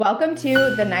Welcome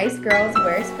to the Nice Girls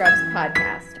Wear Scrubs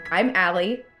podcast. I'm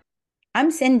Allie,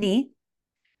 I'm Cindy.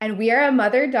 and we are a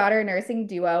mother-daughter nursing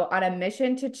duo on a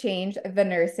mission to change the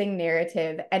nursing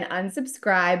narrative and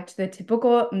unsubscribe to the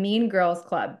typical mean girls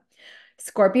club.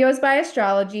 Scorpios by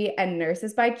astrology and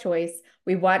nurses by choice,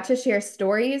 we want to share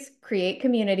stories, create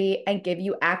community, and give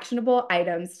you actionable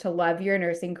items to love your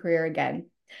nursing career again.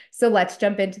 So let's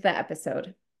jump into the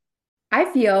episode.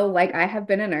 I feel like I have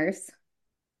been a nurse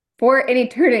for an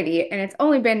eternity, and it's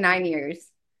only been 9 years.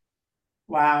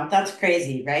 Wow, that's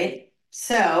crazy, right?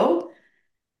 So,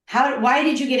 why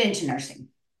did you get into nursing?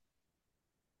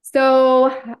 So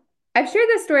I've shared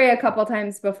this story a couple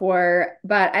times before,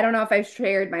 but I don't know if I've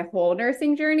shared my whole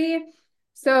nursing journey.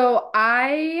 So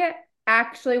I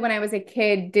actually, when I was a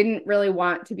kid, didn't really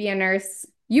want to be a nurse.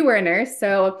 You were a nurse,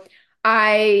 so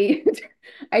I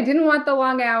I didn't want the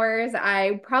long hours.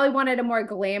 I probably wanted a more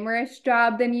glamorous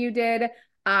job than you did.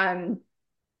 Um,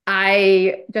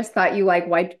 I just thought you like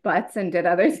wiped butts and did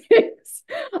other things.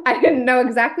 I didn't know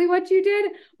exactly what you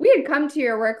did. We had come to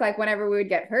your work like whenever we would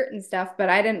get hurt and stuff, but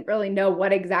I didn't really know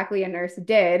what exactly a nurse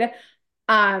did.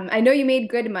 I know you made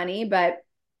good money, but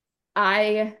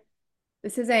I,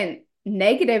 this isn't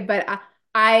negative, but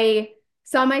I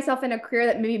saw myself in a career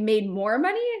that maybe made more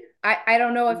money. I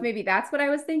don't know if maybe that's what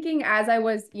I was thinking as I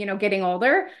was, getting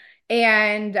older.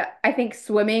 And I think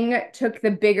swimming took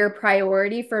the bigger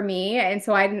priority for me. And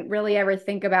so I didn't really ever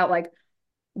think about like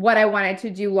what I wanted to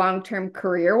do long term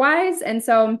career wise. And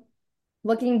so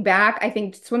looking back, I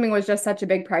think swimming was just such a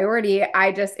big priority.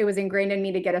 It was ingrained in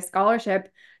me to get a scholarship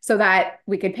so that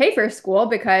we could pay for school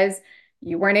because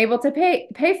you weren't able to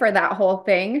pay for that whole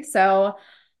thing. So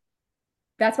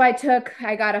that's why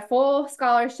I got a full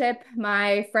scholarship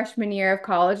my freshman year of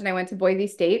college and I went to Boise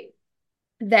State.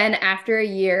 Then after a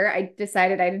year, I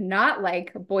decided I did not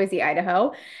like Boise,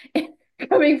 Idaho,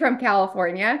 coming from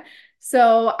California.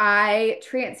 So I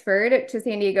transferred to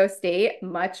San Diego State,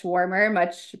 much warmer,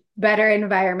 much better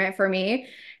environment for me.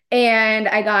 And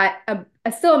I got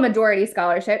a still a majority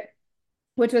scholarship,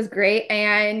 which was great.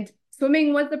 And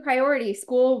swimming was the priority.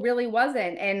 School really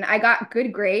wasn't. And I got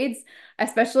good grades,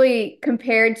 especially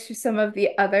compared to some of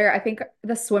the other, I think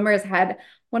the swimmers had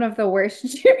one of the worst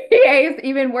GPAs,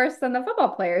 even worse than the football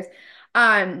players.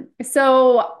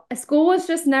 So school was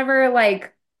just never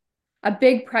like a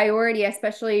big priority,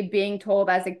 especially being told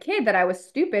as a kid that I was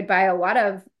stupid by a lot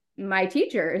of my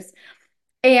teachers.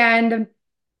 And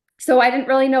so I didn't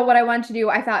really know what I wanted to do.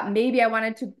 I thought maybe I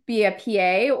wanted to be a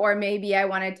PA or maybe I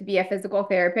wanted to be a physical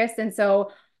therapist. And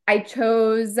so I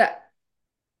chose,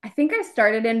 I think I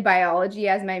started in biology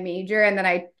as my major and then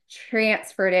I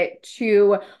transferred it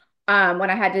to when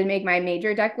I had to make my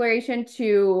major declaration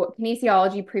to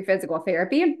kinesiology pre-physical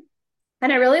therapy.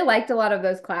 And I really liked a lot of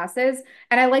those classes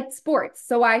and I liked sports.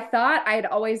 So I thought I'd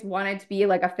always wanted to be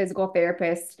like a physical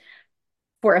therapist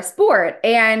for a sport.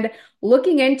 And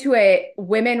looking into it,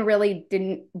 women really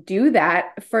didn't do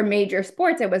that for major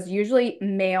sports. It was usually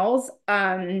males.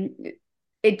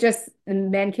 It just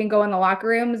men can go in the locker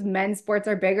rooms. Men's sports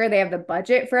are bigger. They have the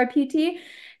budget for a PT.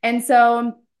 And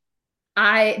so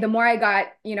the more I got,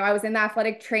 I was in the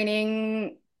athletic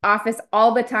training office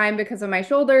all the time because of my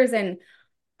shoulders. And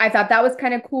I thought that was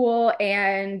kind of cool.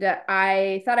 And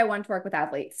I thought I wanted to work with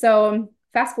athletes. So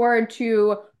fast forward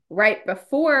to right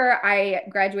before I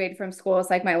graduated from school,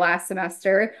 it's like my last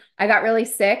semester, I got really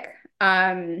sick.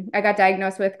 I got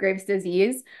diagnosed with Graves'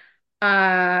 disease.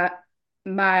 Uh,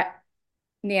 my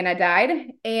Nana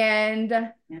died, and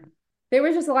Yeah. there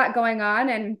was just a lot going on.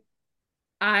 And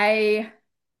I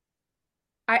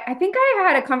I think I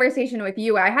had a conversation with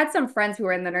you. I had some friends who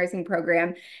were in the nursing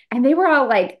program, and they were all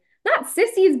like, not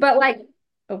sissies, but like,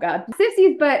 oh God,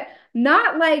 sissies, but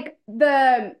not like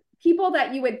the people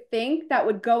that you would think that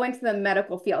would go into the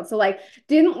medical field. So like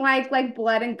didn't like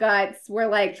blood and guts, were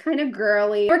like kind of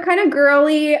girly. Were kind of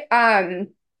girly.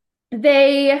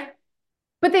 They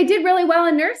but they did really well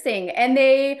in nursing and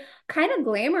they kind of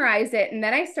glamorized it. And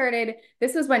then I started,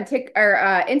 this was when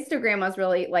Instagram was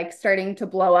really like starting to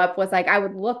blow up, was like I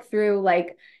would look through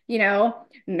like,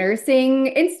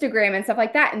 nursing Instagram and stuff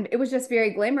like that. And it was just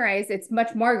very glamorized. It's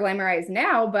much more glamorized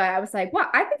now, but I was like, well,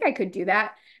 I think I could do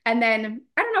that. And then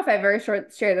I don't know if I've ever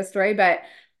shared the story, but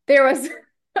there was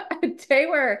a day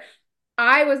where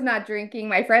I was not drinking,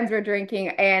 my friends were drinking,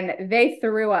 and they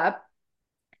threw up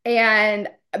and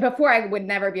before I would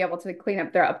never be able to clean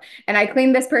up throw up. And I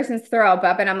cleaned this person's throw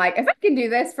up and I'm like, if I can do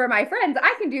this for my friends,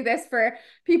 I can do this for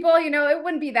people, it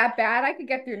wouldn't be that bad. I could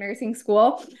get through nursing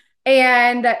school.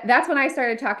 And that's when I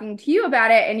started talking to you about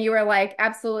it. And you were like,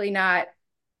 absolutely not.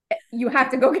 You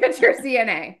have to go get your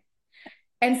CNA.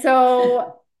 And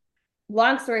so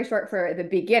long story short, for the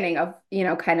beginning of,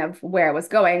 kind of where I was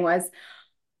going was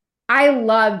I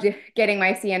loved getting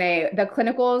my CNA. The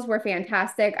clinicals were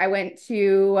fantastic. I went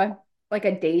to like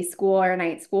a day school or a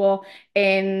night school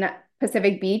in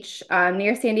Pacific Beach,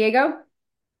 near San Diego,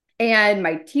 and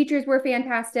my teachers were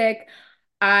fantastic.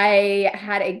 I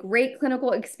had a great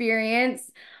clinical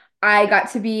experience. I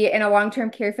got to be in a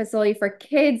long-term care facility for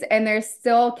kids, and there's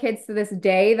still kids to this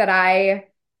day that I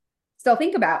still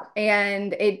think about.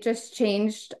 And it just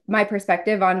changed my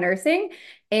perspective on nursing.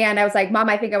 And I was like, Mom,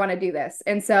 I think I want to do this.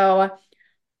 And so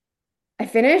I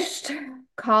finished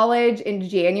college in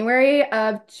January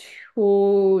of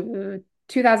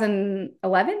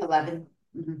 2011. 11.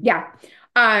 Mhm. Yeah.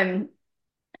 Um,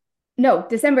 no,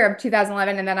 December of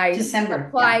 2011. And then I December. Yeah.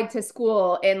 applied to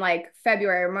school in like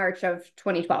February or March of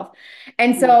 2012.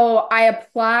 And Mm. so I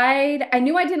applied. I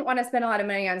knew I didn't want to spend a lot of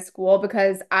money on school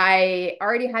because I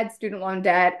already had student loan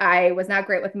debt. I was not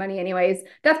great with money anyways.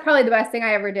 That's probably the best thing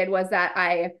I ever did was that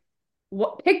I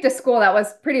picked a school that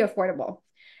was pretty affordable.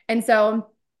 And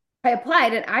so I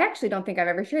applied, and I actually don't think I've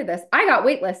ever shared this. I got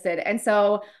waitlisted. And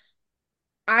so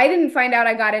I didn't find out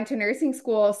I got into nursing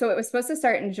school. So it was supposed to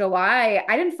start in July.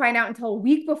 I didn't find out until a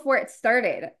week before it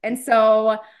started. And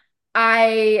so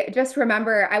I just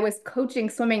remember I was coaching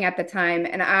swimming at the time,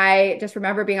 and I just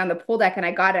remember being on the pool deck, and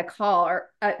I got a call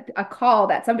or a call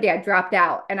that somebody had dropped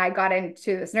out, and I got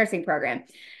into this nursing program.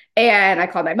 And I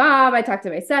called my mom, I talked to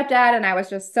my stepdad, and I was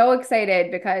just so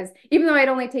excited because even though I'd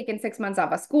only taken 6 months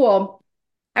off of school,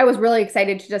 I was really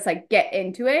excited to just like get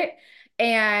into it.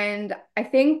 And I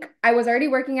think I was already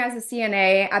working as a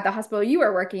CNA at the hospital you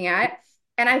were working at.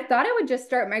 And I thought I would just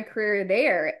start my career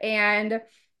there. And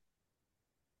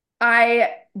I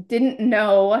didn't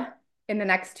know in the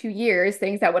next 2 years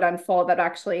things that would unfold that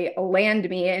actually land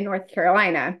me in North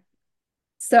Carolina.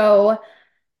 So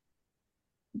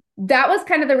that was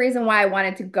kind of the reason why I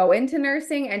wanted to go into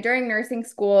nursing. And during nursing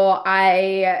school,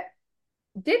 I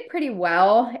did pretty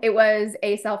well. It was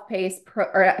a self-paced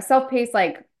or a self-paced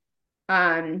like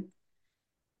um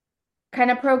kind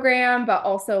of program, but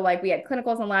also like we had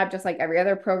clinicals and lab just like every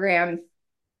other program.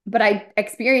 But I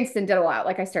experienced and did a lot.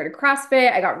 Like I started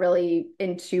CrossFit, I got really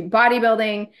into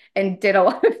bodybuilding and did a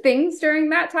lot of things during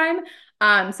that time.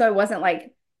 So it wasn't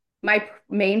like my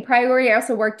main priority. I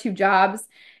also worked 2 jobs,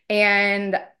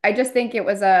 and I just think it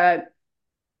was an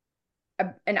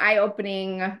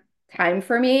eye-opening time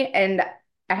for me. And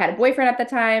I had a boyfriend at the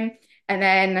time, and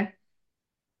then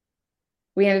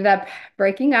we ended up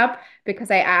breaking up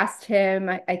because I asked him,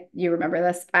 you remember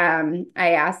this, I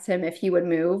asked him if he would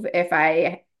move if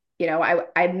I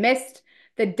missed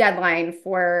the deadline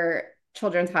for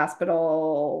Children's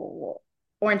Hospital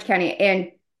Orange County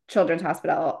and Children's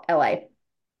Hospital LA.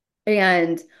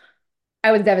 And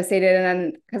I was devastated. And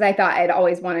then because I thought I'd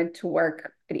always wanted to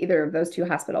work at either of those 2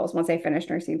 hospitals once I finished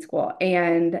nursing school.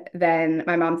 And then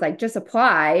my mom's like, just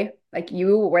apply. Like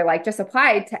you were like, just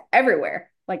apply to everywhere,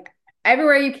 like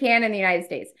everywhere you can in the United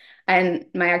States. And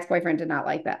my ex-boyfriend did not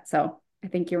like that. So I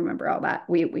think you remember all that.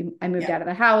 I moved Yeah. out of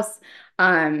the house.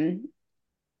 And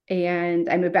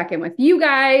I moved back in with you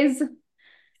guys,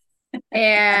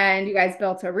 and you guys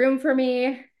built a room for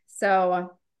me.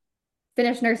 So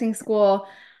finished nursing school,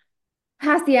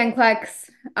 passed the NCLEX,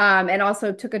 and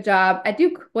also took a job at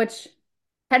Duke, which,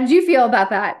 how did you feel about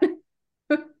that?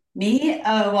 Me?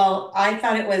 Oh, well, I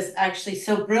thought it was actually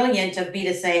so brilliant of me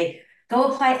to say, go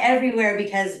apply everywhere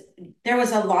because there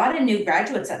was a lot of new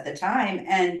graduates at the time,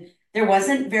 and there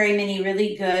wasn't very many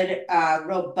really good,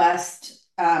 robust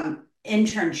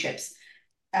internships.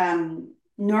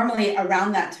 Normally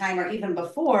around that time or even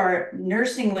before,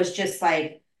 nursing was just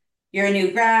like you're a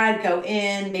new grad, go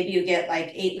in, maybe you get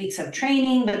like 8 weeks of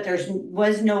training, but there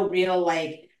was no real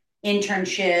like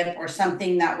internship or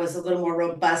something that was a little more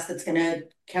robust that's going to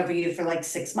cover you for like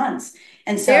 6 months.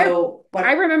 And There, so I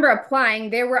what, remember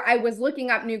applying. I was looking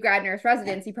up new grad nurse yeah,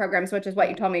 residency programs, which is what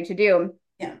you yeah, told me to do.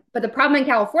 yeah, But the problem in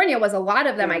California was a lot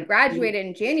of them, I they're, graduated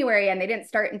in January and they didn't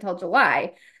start until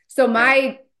July. So right,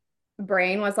 my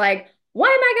brain was like, why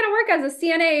am I going to work as a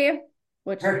CNA,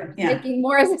 which I was yeah, making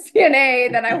more as a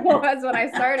CNA than I was when I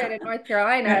started in North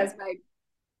Carolina as right,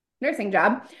 my nursing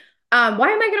job. Why am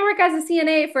I going to work as a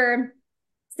CNA for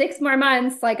 6 more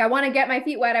months? Like, I want to get my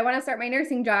feet wet. I want to start my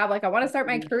nursing job. Like, I want to start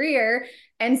my career.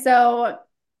 And so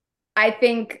I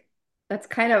think that's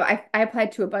kind of, I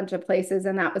applied to a bunch of places,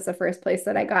 and that was the first place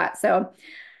that I got. So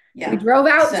we yeah. drove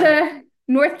out So, to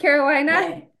North Carolina.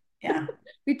 right, yeah.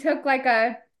 We took like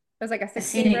it was like a A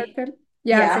 6 day road scenic, trip.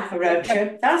 Yeah, yeah, a 6 day road road trip.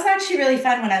 trip. That was actually really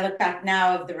fun when I look back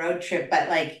now of the road trip, but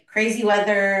like crazy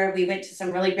weather. We went to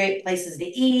some really great places to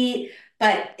eat,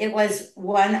 but it was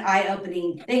one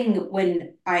eye-opening thing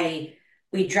when I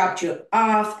we dropped you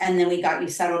off and then we got you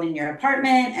settled in your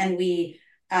apartment.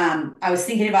 And I was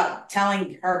thinking about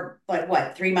telling her, like,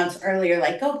 what, 3 months earlier,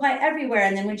 like, go apply everywhere.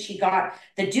 And then when she got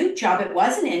the Duke job, it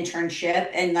was an internship.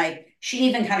 And like, she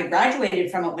even kind of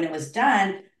graduated from it when it was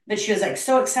done. But she was like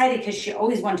so excited because she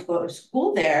always wanted to go to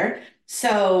school there.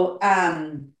 So,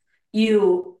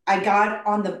 I got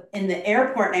on in the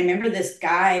airport, and I remember this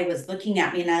guy was looking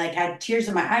at me and I like had tears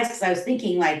in my eyes because I was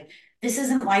thinking, like, this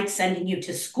isn't like sending you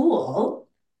to school.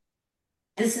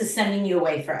 This is sending you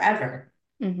away forever.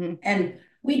 Mm-hmm. And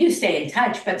we do stay in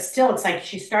touch, but still, it's like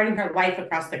she's starting her life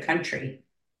across the country.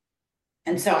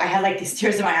 And so I had like these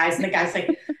tears in my eyes, and the guy's like,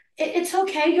 it's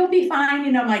okay, you'll be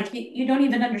fine. I'm like, you don't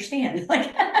even understand.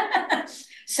 Like,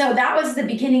 so that was the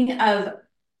beginning of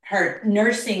her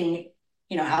nursing,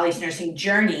 Allie's nursing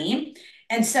journey.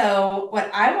 And so what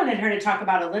I wanted her to talk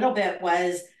about a little bit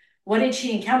was, what did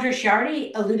she encounter? She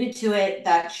already alluded to it,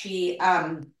 that she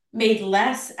made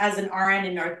less as an RN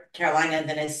in North Carolina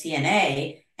than a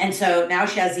CNA. And so now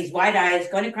she has these wide eyes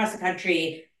going across the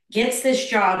country, gets this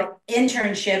job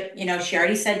internship. She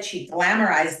already said she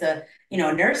glamorized the,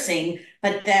 nursing,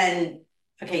 but then,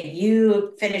 okay,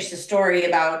 you finish the story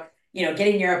about,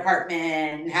 getting your apartment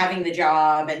and having the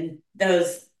job and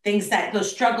those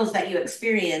struggles that you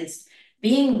experienced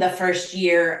being the first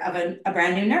year of a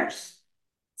brand new nurse.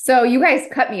 So you guys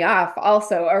cut me off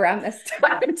also around this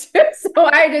time too. So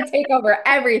I had to take over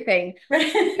everything.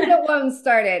 Student loans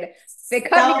started. They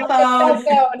cut me Cell off the cell phone.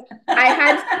 phone. I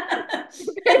had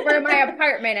to pay for my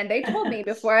apartment, and they told me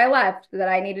before I left that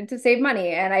I needed to save money,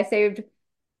 and I saved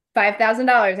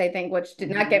 $5,000, I think, which did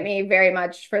not get me very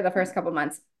much for the first couple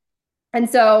months. And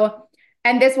so,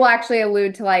 and this will actually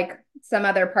allude to like some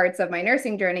other parts of my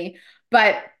nursing journey,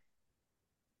 but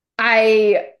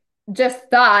I just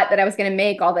thought that I was going to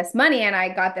make all this money, and I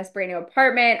got this brand new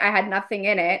apartment. I had nothing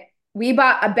in it. We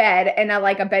bought a bed and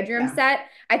a bedroom Yeah. set.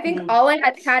 I think Mhm. all I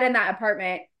had in that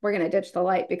apartment, we're going to ditch the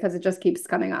light because it just keeps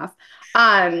coming off.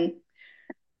 Hold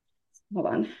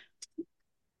on.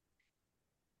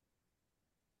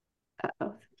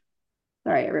 Uh-oh.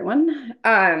 Sorry, everyone.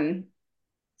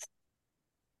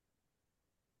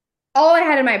 All I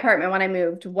had in my apartment when I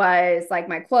moved was like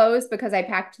my clothes, because I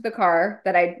packed the car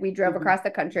that we drove Mhm. across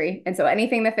the country. And so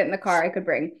anything that fit in the car I could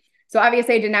bring. So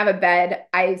obviously I didn't have a bed.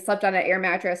 I slept on an air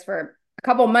mattress for a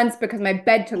couple months because my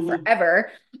bed took Mhm.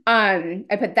 forever.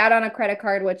 I put that on a credit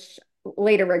card, which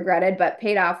later regretted, but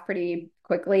paid off pretty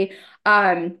quickly.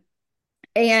 And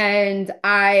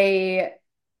I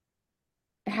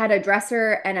had a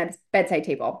dresser and a bedside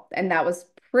table, and that was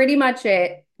pretty much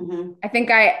it. Mhm. I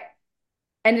think I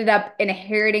ended up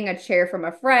inheriting a chair from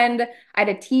a friend. I had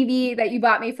a TV that you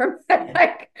bought me from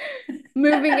like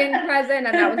moving in present,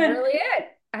 and that was really it.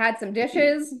 I had some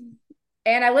dishes,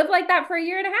 and I lived like that for a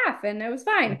year and a half, and it was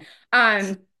fine.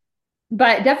 Um,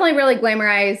 but definitely really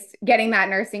glamorized getting that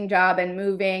nursing job and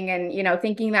moving, and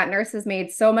thinking that nurses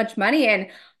made so much money. And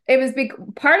it was big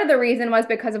part of the reason was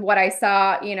because of what I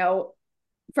saw,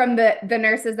 from the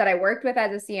nurses that I worked with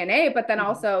as a CNA, but then Mhm.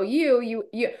 also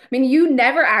I mean, you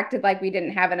never acted like we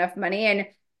didn't have enough money. And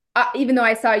even though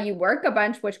I saw you work a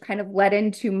bunch, which kind of led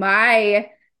into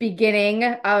my beginning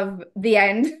of the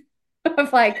end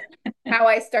of like how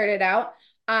I started out,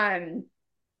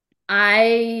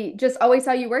 I just always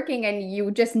saw you working, and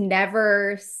you just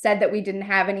never said that we didn't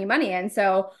have any money. And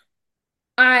so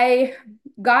I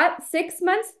got 6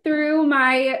 months through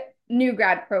my new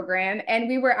grad program, and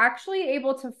we were actually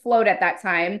able to float at that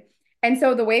time. And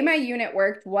so the way my unit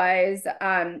worked was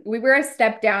we were a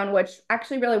step down, which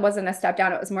actually really wasn't a step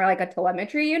down. It was more like a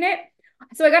telemetry unit.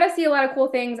 So I got to see a lot of cool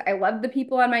things. I loved the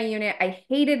people on my unit. I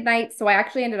hated nights. So I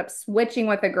actually ended up switching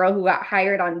with a girl who got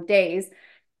hired on days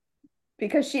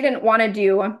because she didn't want to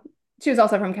do, she was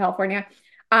also from California.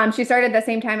 She started the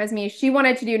same time as me. She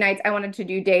wanted to do nights. I wanted to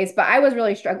do days, but I was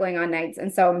really struggling on nights.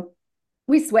 And so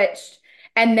we switched.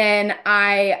 And then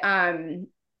I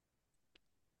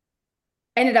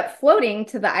ended up floating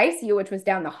to the ICU, which was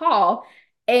down the hall.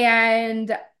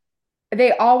 And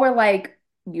they all were like,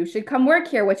 you should come work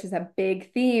here, which is a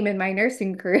big theme in my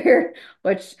nursing career,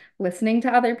 which listening to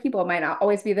other people might not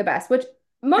always be the best, which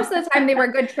most of the time they were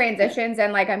good transitions.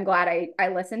 And like, I'm glad I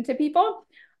listened to people.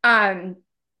 Um,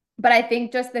 but I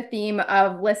think just the theme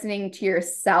of listening to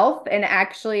yourself and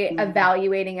actually Mhm.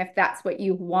 evaluating if that's what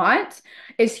you want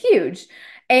is huge.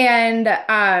 And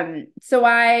so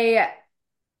I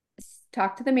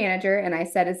talked to the manager and I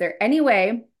said, is there any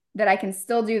way that I can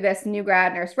still do this new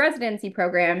grad nurse residency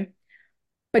program,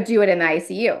 but do it in the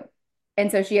ICU?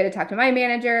 And so she had to talk to my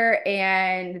manager,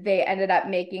 and they ended up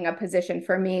making a position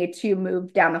for me to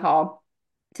move down the hall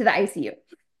to the ICU.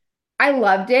 I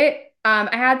loved it.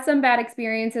 I had some bad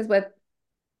experiences with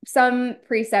some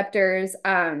preceptors,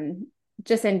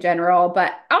 just in general,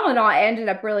 but all in all, I ended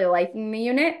up really liking the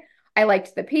unit. I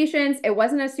liked the patients. It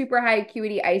wasn't a super high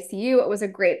acuity ICU. It was a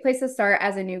great place to start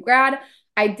as a new grad.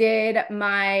 I did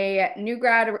my new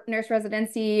grad nurse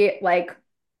residency like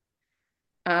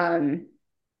um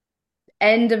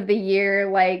end of the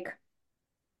year, like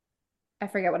I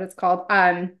forget what it's called,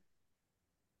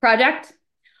 project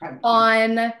Yeah.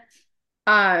 on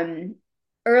um,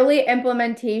 early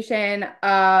implementation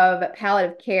of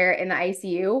palliative care in the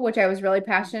ICU, which I was really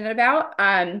passionate about,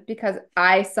 because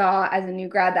I saw as a new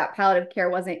grad that palliative care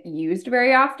wasn't used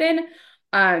very often,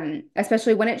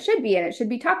 especially when it should be, and it should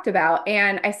be talked about.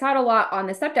 And I saw it a lot on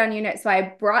the step down unit, so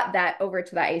I brought that over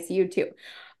to the ICU too.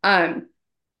 Um,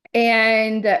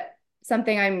 and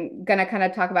something I'm gonna kind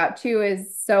of talk about too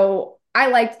is, so I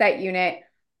liked that unit,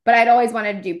 but I'd always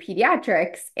wanted to do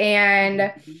pediatrics. And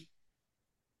Mhm.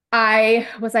 I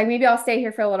was like, maybe I'll stay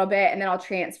here for a little bit and then I'll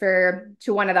transfer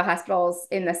to one of the hospitals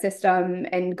in the system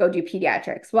and go do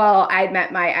pediatrics. Well, I'd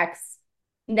met my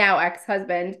now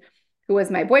ex-husband, who was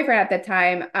my boyfriend at the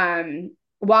time,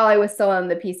 while I was still in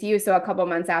the PCU. So a couple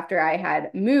months after I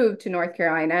had moved to North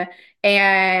Carolina,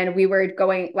 and we were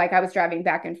going, like, I was driving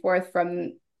back and forth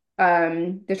from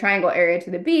the Triangle area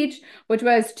to the beach, which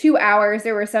was 2 hours.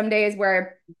 There were some days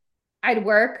where I'd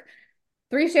work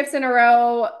 3 shifts in a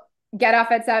row, get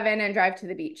off at 7 and drive to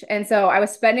the beach. And so I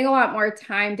was spending a lot more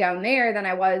time down there than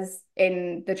I was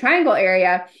in the Triangle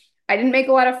area. I didn't make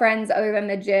a lot of friends other than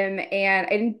the gym, and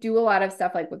I didn't do a lot of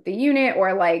stuff like with the unit,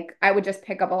 or like I would just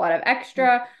pick up a lot of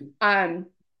extra. Um,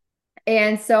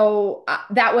 and so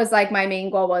that was like my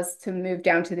main goal, was to move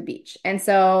down to the beach. And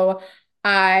so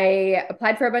I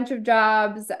applied for a bunch of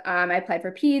jobs. I applied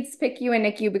for peds, PICU, and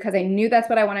NICU because I knew that's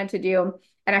what I wanted to do.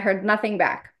 And I heard nothing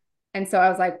back. And so I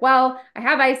was like, well, I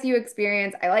have ICU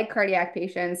experience. I like cardiac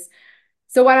patients.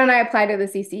 So why don't I apply to the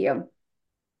CCU?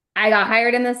 I got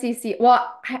hired in the CCU.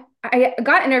 Well, I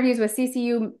got interviews with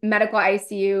CCU, medical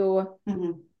ICU,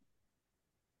 Mhm.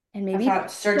 and I maybe thought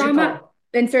trauma surgical.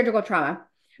 and surgical trauma.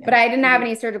 But Yeah. I didn't have Mhm.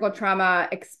 any surgical trauma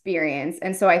experience.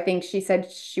 And so I think she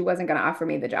said she wasn't going to offer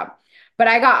me the job. But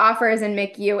I got offers in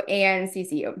MICU and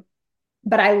CCU.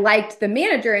 But I liked the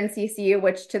manager in CCU,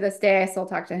 which to this day I still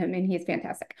talk to him and he's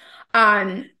fantastic.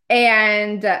 And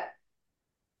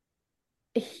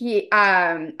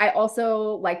I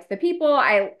also liked the people.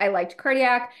 I liked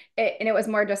cardiac, and it was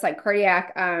more just like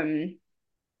cardiac,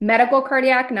 medical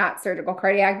cardiac, not surgical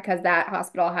cardiac, because that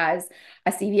hospital has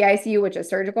a CVICU, which is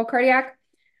surgical cardiac.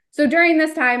 So during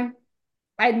this time,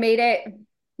 I'd made it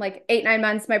like 8, 9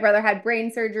 months. My brother had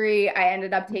brain surgery. I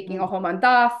ended up taking a Mhm. whole month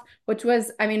off, which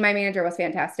was, I mean, my manager was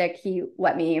fantastic. He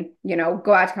let me,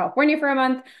 go out to California for a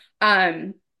month.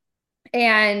 Um,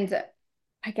 and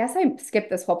I guess I skipped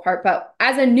this whole part, but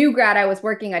as a new grad, I was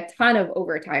working a ton of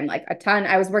overtime, like a ton.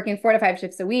 I was working 4 to 5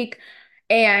 shifts a week,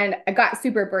 and I got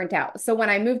super burnt out. So when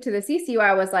I moved to the CCU,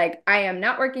 I was like, I am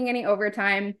not working any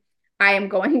overtime. I am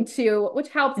going to, which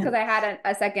helps Yeah. because I had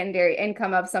a secondary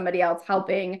income of somebody else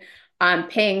helping,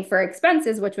 paying for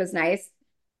expenses, which was nice.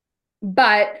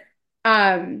 But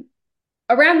um,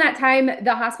 around that time,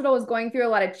 the hospital was going through a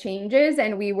lot of changes,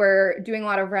 and we were doing a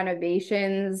lot of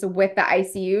renovations with the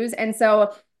ICUs. And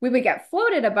so we would get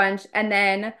floated a bunch, and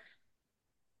then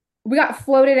we got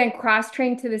floated and cross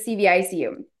trained to the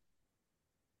CVICU.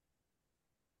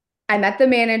 I met the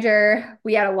manager.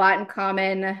 We had a lot in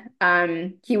common.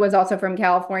 He was also from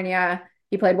California.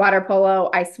 He played water polo.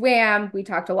 I swam. We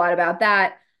talked a lot about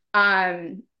that.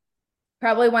 Um,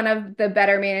 Probably one of the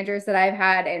better managers that I've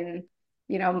had in,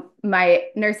 my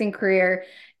nursing career.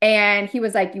 And he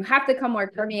was like, you have to come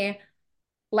work for me.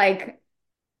 Like,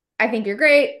 I think you're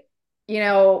great.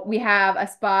 We have a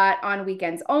spot on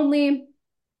weekends only,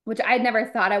 which I'd never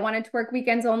thought I wanted to work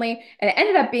weekends only. And it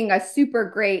ended up being a super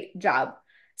great job.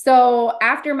 So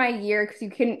after my year, because you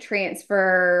couldn't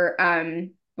transfer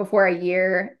before a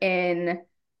year in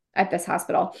at this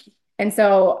hospital. And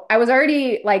so I was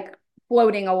already like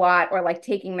floating a lot, or like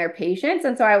taking their patients.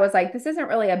 And so I was like, this isn't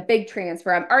really a big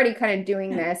transfer. I'm already kind of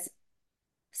doing Yeah. this.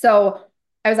 So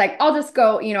I was like, I'll just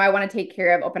go, I want to take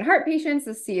care of open heart patients.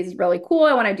 This is really cool.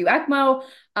 I want to do ECMO.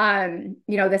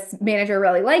 This manager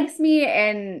really likes me,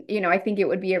 and, I think it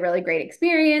would be a really great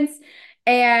experience.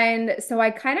 And so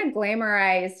I kind of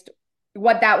glamorized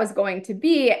what that was going to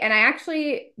be. And I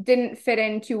actually didn't fit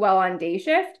in too well on day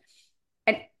shift.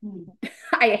 And Mhm.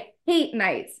 I hate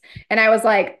nights. And I was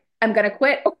like, I'm going to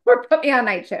quit or put me on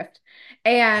night shift.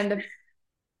 And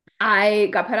I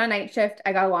got put on night shift.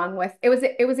 I got along with, it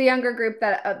was a younger group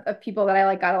that of people that I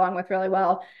like got along with really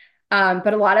well.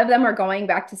 But a lot of them are going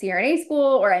back to CRNA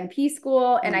school or NP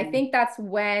school. And I Mm. think that's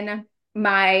when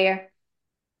my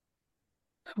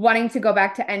wanting to go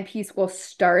back to NP school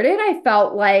started. I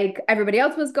felt like everybody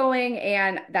else was going,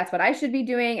 and that's what I should be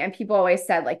doing. And people always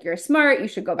said, like, you're smart, you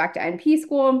should go back to NP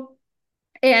school.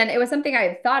 And it was something I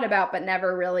had thought about, but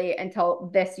never really until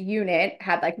this unit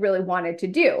had like really wanted to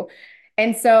do.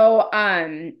 And so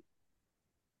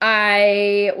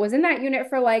I was in that unit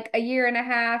for like a year and a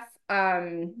half,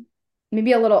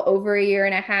 maybe a little over a year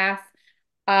and a half.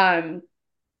 Um,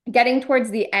 Getting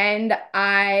towards the end,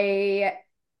 I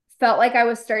felt like I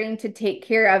was starting to take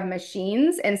care of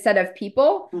machines instead of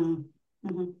people. Mm.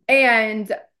 Mhm.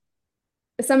 And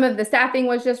some of the staffing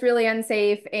was just really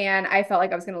unsafe. And I felt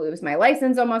like I was going to lose my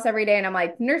license almost every day. And I'm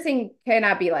like, nursing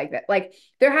cannot be like that. Like,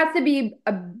 there has to be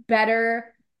a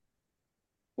better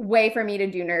way for me to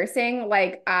do nursing.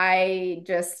 Like, I'm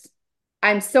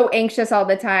so anxious all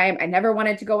the time. I never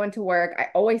wanted to go into work. I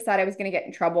always thought I was going to get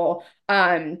in trouble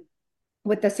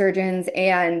with the surgeons.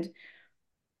 And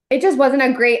it just wasn't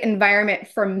a great environment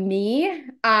for me.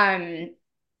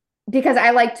 Because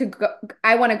I want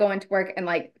to go into work and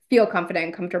like feel confident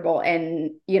and comfortable.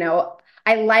 And,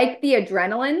 I like the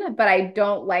adrenaline, but I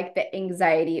don't like the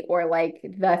anxiety or like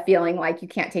the feeling like you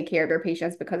can't take care of your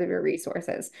patients because of your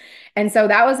resources. And so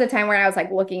that was the time where I was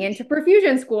like looking into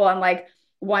perfusion school and like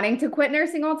wanting to quit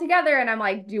nursing altogether. And I'm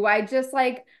like, do I just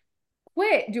like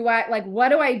quit? What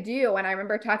do I do? And I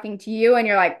remember talking to you and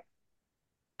you're like,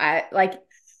 I like,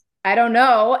 I don't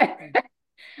know.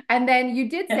 And then you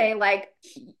did say like,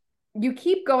 you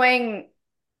keep going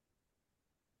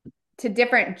to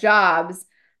different jobs,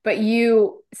 but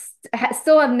you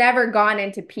still have never gone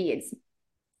into peds.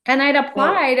 And I'd Well,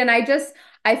 applied and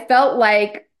I felt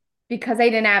like because I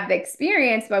didn't have the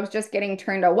experience, I was just getting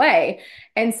turned away.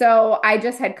 And so I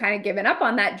just had kind of given up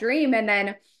on that dream. And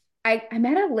then I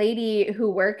met a lady who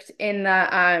worked in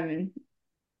the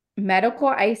medical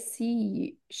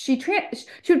ICU. She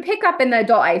would pick up in the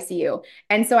adult ICU.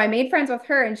 And so I made friends with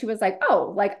her and she was like,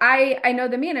 "Oh, like I know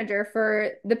the manager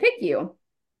for the PICU."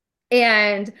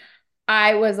 And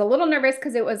I was a little nervous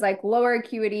because it was like lower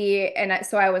acuity. And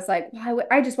so I was like, well,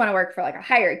 I just want to work for like a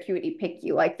higher acuity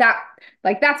PICU. Like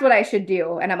that's what I should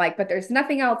do. And I'm like, but there's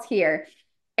nothing else here.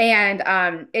 And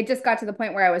it just got to the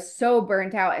point where I was so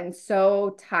burnt out and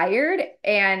so tired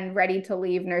and ready to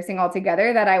leave nursing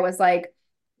altogether that I was like,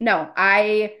 no,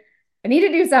 I need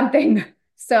to do something.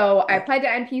 So I yeah. applied to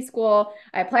NP school.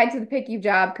 I applied to the PICU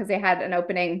job because they had an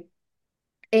opening.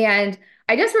 And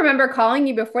I just remember calling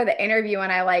you before the interview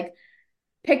and I like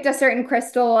picked a certain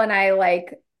crystal and I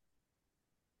like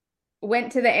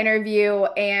went to the interview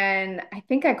and I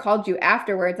think I called you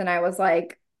afterwards and I was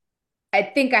like, I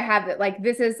think I have it. Like,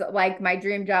 this is like my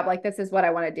dream job. Like, this is what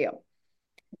I want to do.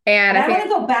 And But I I want think, to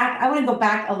go back. I want to go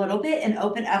back a little bit and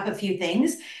open up a few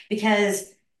things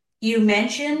because you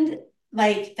mentioned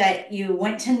like that you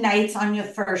went to nights on your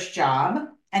first job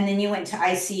and then you went to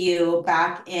ICU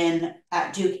back in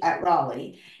at Duke at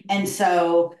Raleigh. And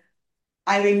so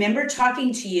I remember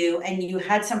talking to you and you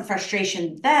had some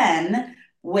frustration then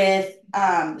with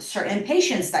certain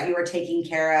patients that you were taking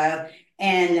care of.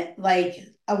 And like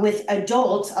with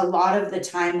adults, a lot of the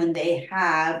time when they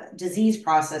have disease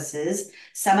processes,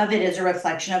 some of it is a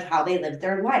reflection of how they live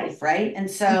their life, right? And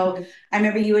so Mhm. I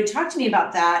remember you would talk to me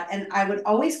about that. And I would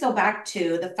always go back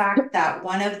to the fact that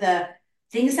one of the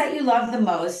things that you love the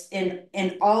most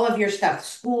in all of your stuff,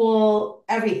 school,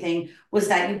 everything, was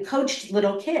that you coached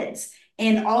little kids.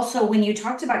 And also, when you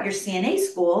talked about your CNA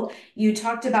school, you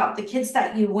talked about the kids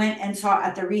that you went and saw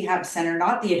at the rehab center,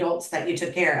 not the adults that you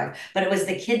took care of, but it was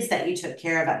the kids that you took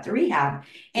care of at the rehab.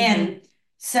 Mhm. And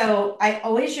so I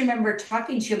always remember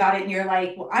talking to you about it, and you're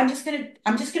like, "Well, I'm just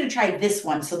gonna try this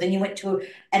one." So then you went to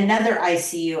another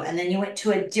ICU, and then you went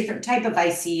to a different type of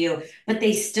ICU, but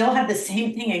they still had the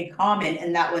same thing in common,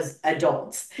 and that was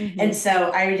adults. And Mhm.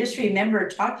 so I just remember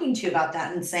talking to you about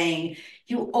that and saying,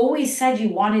 you always said you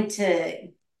wanted to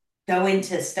go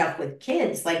into stuff with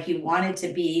kids, like you wanted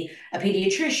to be a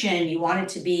pediatrician, you wanted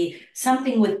to be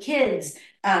something with kids,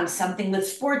 something with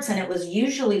sports, and it was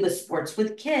usually with sports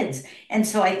with kids. And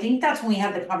so I think that's when we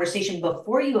had the conversation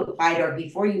before you applied or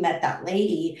before you met that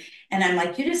lady. And I'm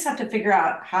like, you just have to figure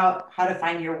out how to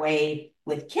find your way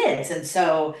with kids. And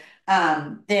so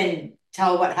then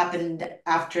tell what happened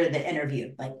after the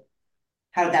interview, like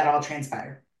how did that all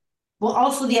transpire? Well,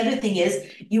 also the other thing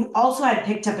is you also had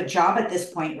picked up a job at this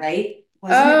point, right?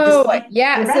 Wasn't it this Oh, point? The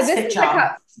yeah. respite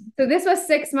job. So this was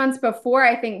 6 months before,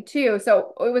 I think, too.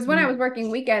 So it was when I was Mhm.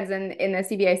 working weekends in the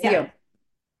CVICU. Yeah.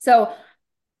 So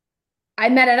I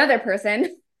met another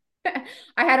person.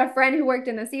 I had a friend who worked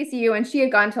in the CCU and she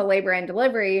had gone to labor and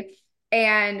delivery.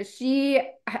 and she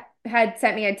had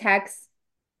sent me a text.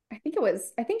 I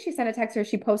think she sent a text or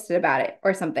she posted about it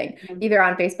or something, Mhm. either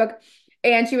on Facebook.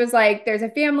 And she was like, there's a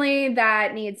family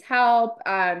that needs help.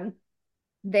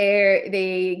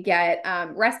 They get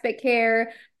respite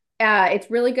care. It's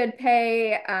really good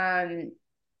pay.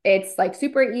 It's like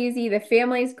super easy. The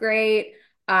family's great.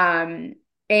 Um,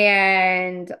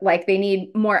 and like they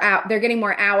need more out. They're getting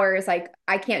more hours. Like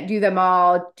I can't do them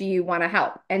all. Do you want to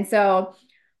help? And so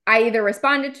I either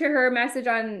responded to her message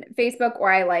on Facebook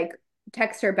or I like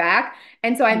text her back.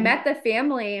 And so I met Mhm. the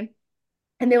family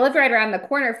and they lived right around the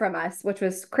corner from us, which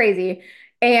was crazy.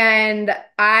 And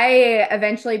I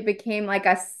eventually became like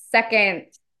a second,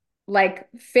 like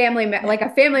Yeah. like a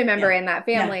family member Yeah. in that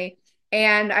Yeah. family.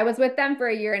 And I was with them for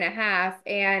a year and a half.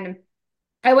 And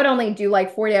I would only do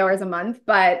like 40 hours a month,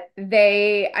 but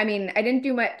I mean, I didn't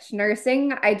do much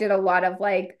nursing. I did a lot of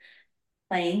like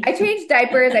I Playing. changed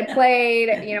diapers. I played,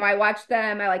 I watched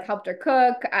them. I like helped her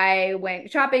cook. I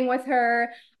went shopping with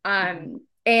her. Mhm.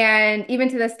 And even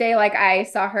to this day, like I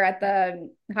saw her at the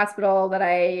hospital that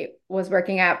I was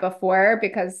working at before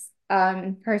because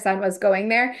her son was going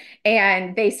there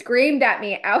and they screamed at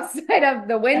me outside of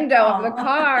the window of the Aw.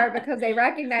 car because they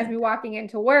recognized me walking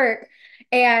into work.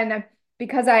 And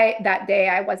because that day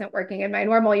I wasn't working in my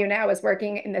normal unit, I was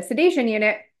working in the sedation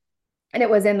unit and it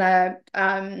was in the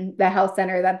health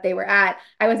center that they were at.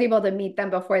 I was able to meet them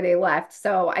before they left.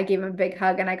 So I gave them a big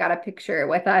hug and I got a picture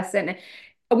with us and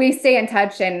we stay in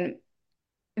touch. And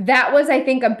that was, I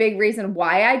think, a big reason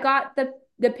why I got the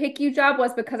PICU job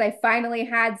was because I finally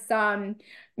had some,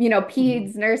 Mhm.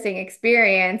 peds nursing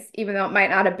experience, even though it might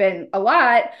not have been a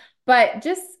lot. But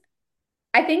just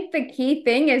I think the key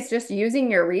thing is just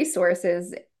using your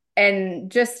resources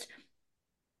and just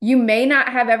you may not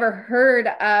have ever heard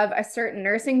of a certain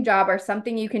nursing job or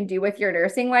something you can do with your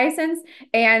nursing license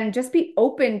and just be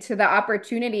open to the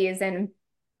opportunities and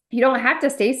you don't have to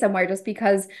stay somewhere just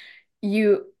because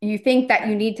you think that you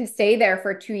Right. need to stay there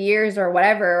for 2 years or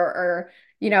whatever or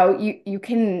you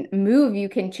can move, you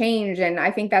can change, and I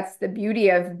think that's the beauty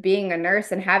of being a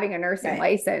nurse and having a nursing Right.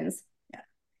 license. Yeah.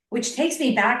 Which takes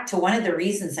me back to one of the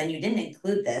reasons, and you didn't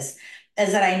include this,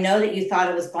 is that I know that you thought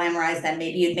it was glamorized, that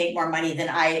maybe you'd make more money than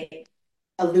I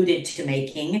alluded to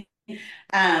making.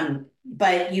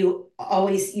 But you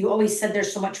always said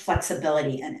there's so much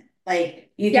flexibility in it.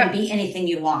 Like you can Yep. be anything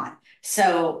you want.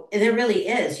 So there really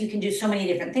is. You can do so many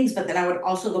different things. But then I would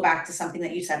also go back to something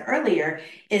that you said earlier,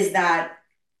 is that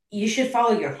you should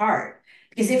follow your heart.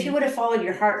 Because if you Hmm. would have followed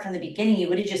your heart from the beginning, you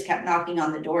would have just kept knocking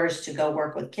on the doors to go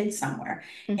work with kids somewhere.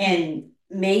 Hmm. And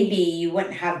maybe you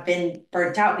wouldn't have been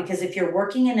burnt out, because if you're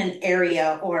working in an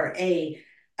area or a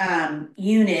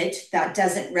unit that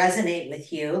doesn't resonate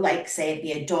with you, like say it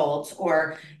be adults,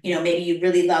 or maybe you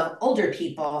really love older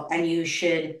people and you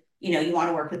want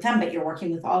to work with them, but you're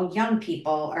working with all young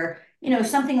people, or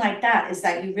something like that, is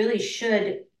that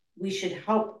we should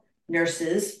help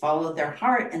nurses follow their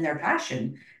heart and their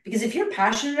passion. Because if you're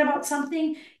passionate about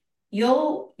something,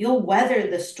 you'll weather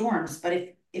the storms. But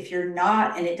if you're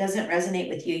not and it doesn't resonate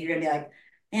with you, you're gonna be like,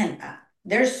 man,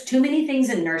 there's too many things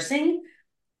in nursing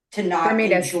to For not me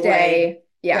to enjoy. stay,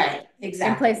 yeah, Right, in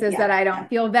exactly. places that Yeah, I yeah, don't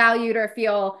feel valued or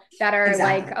feel that are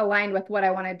like exactly. aligned with what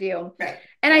I want to do. Right,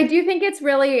 And I right. do think it's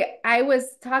I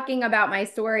was talking about my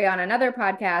story on another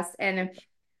podcast and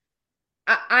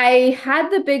I had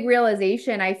the big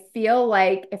realization. I feel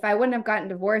like if I wouldn't have gotten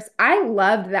divorced, I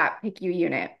loved that PICU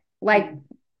unit. Like Mhm.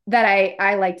 that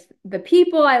I liked the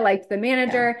people, I liked the Yeah.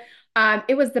 manager.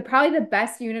 It was the probably the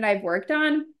best unit I've worked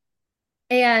on.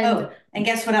 And Oh, and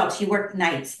guess what else? You work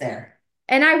nights there.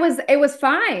 it was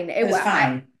fine. It was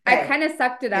fine. I Right. kind of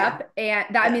sucked it Yeah. up.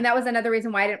 And that, I mean, Yeah. that was another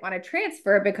reason why I didn't want to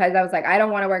transfer because I was like, I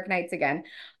don't want to work nights again.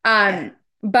 Yeah.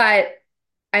 But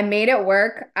I made it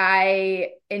work.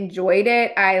 I enjoyed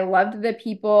it. I loved the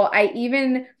people.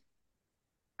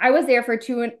 I was there for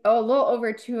a little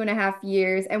over 2.5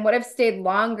 years and would have stayed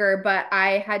longer, but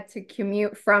I had to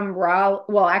commute from Raleigh,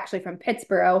 well, actually from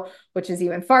Pittsburgh, which is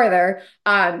even farther,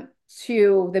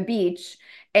 to the beach.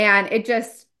 And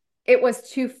it was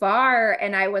too far.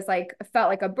 And I was like, felt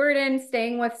like a burden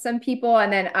staying with some people.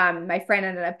 And then my friend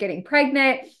ended up getting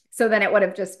pregnant. So then it would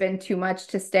have just been too much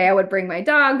to stay. I would bring my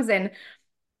dogs and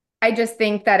I just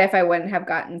think that if I wouldn't have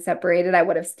gotten separated, I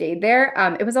would have stayed there.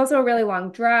 It was also a really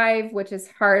long drive, which is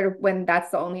hard when that's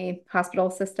the only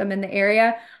hospital system in the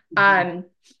area. Mhm. Um,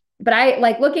 but I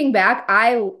like looking back,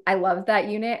 I loved that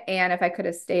unit, and if I could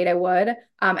have stayed, I would.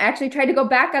 I actually tried to go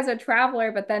back as a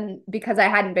traveler, but then because I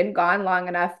hadn't been gone long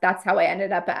enough, that's how I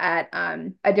ended up at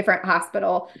a different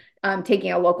hospital,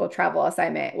 taking a local travel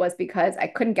assignment was because I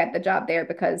couldn't get the job there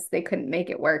because they couldn't make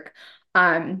it work.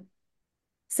 Um,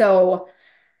 So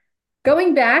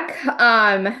going back,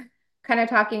 kind of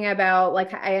talking about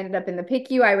like I ended up in the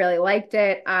PICU. I really liked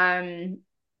it.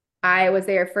 I was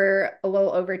there for a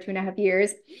little over 2.5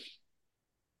 years.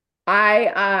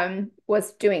 I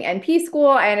was doing NP school.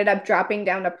 I ended up dropping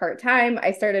down to part-time.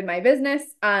 I started my business,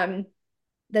 the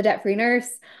debt-free nurse.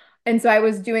 And so I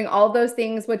was doing all those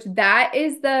things, which that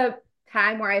is the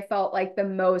time where I felt like the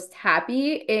most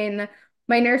happy in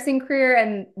my nursing career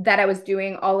and that I was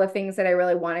doing all the things that I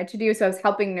really wanted to do. So I was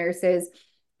helping nurses.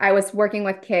 I was working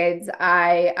with kids.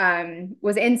 I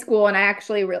was in school and I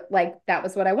actually like that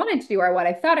was what I wanted to do or what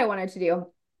I thought I wanted to do.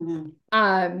 Mm-hmm.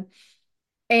 Um,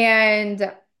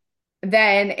 and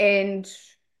then in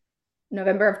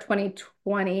November of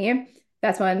 2020,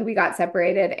 that's when we got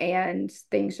separated and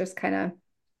things just kind of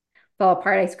fell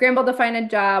apart. I scrambled to find a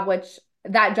job, which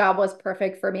that job was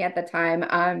perfect for me at the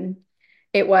time.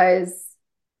 It was,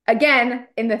 again,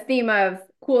 in the theme of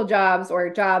cool jobs or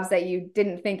jobs that you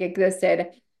didn't think existed.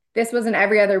 This was an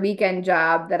every other weekend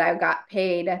job that I got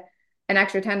paid an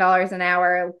extra $10 an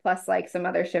hour plus like some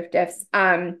other shift diffs.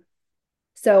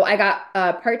 So I got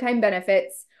part-time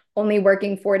benefits, only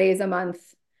working 4 days a month,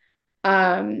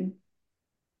 um,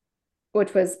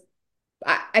 which was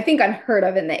I think unheard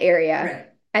of in the area. Right.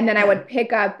 And then I Yeah. would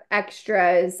pick up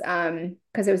extras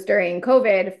because it was during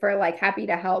COVID for like Happy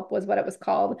to Help was what it was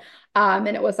called. And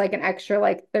it was like an extra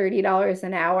like $30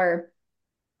 an hour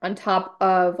on top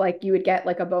of like you would get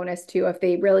like a bonus too if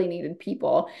they really needed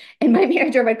people. And my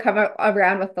manager would come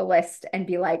around with the list and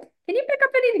be like, "Can you pick up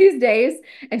any of these days?"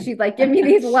 And she'd like give me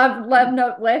these love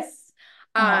note lists.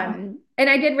 Oh, And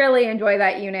I did really enjoy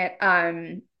that unit.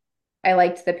 I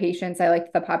liked the patients, I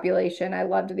liked the population, I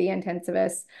loved the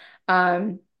intensivists,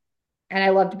 um, and I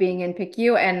loved being in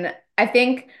PICU. And I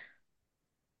think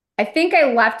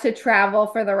I left to travel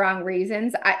for the wrong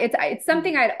reasons. It's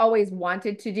something I'd always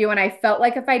wanted to do, and I felt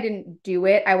like if I didn't do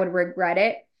it, I would regret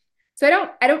it. So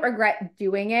I don't regret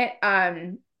doing it.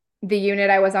 The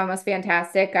unit I was on was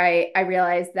fantastic. I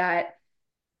realized that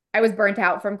I was burnt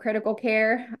out from critical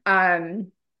care. I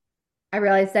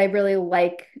realized I really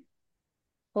like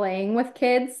playing with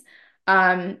kids,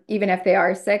 even if they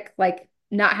are sick, like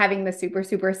not having the super,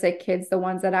 super sick kids, the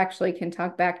ones that actually can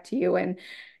talk back to you and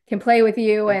can play with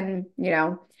you.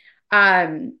 yeah.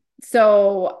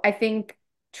 So I think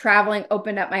traveling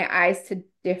opened up my eyes to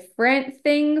different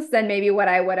things than maybe what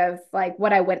I would have like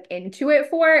what I went into it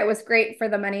for. It was great for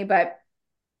the money, but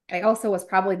I also was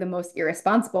probably the most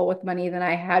irresponsible with money than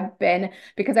I had been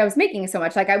because I was making so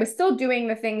much. Like I was still doing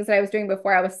the things that I was doing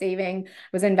before. I was saving,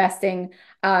 was investing.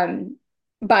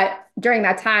 But during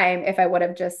that time, if I would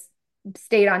have just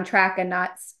stayed on track and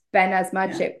not spent as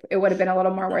much, Yeah. it would have been a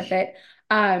little more worth it.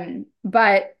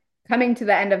 But coming to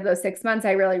the end of those 6 months,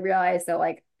 I really realized that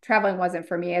like traveling wasn't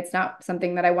for me. It's not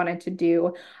something that I wanted to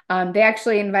do. They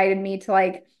actually invited me to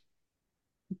like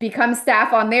become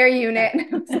staff on their unit.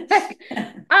 And I was like,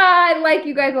 I like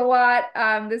you guys a lot.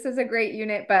 This is a great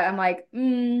unit, but I'm like,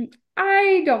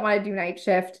 I don't want to do night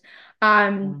shift.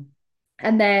 Um, Mm.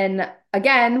 and then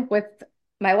again, with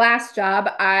my last job,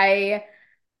 I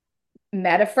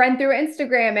met a friend through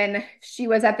Instagram and she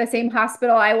was at the same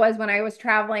hospital I was when I was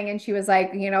traveling. And she was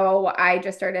like, I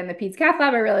just started in the Peds Cath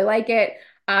Lab. I really like it.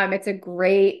 It's a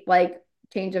great like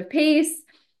change of pace.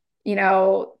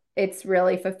 It's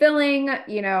really fulfilling.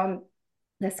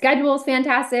 The schedule is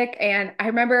fantastic. And I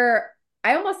remember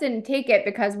I almost didn't take it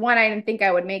because one, I didn't think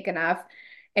I would make enough.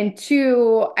 And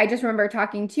two, I just remember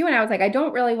talking to you and I was like, I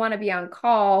don't really want to be on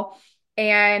call.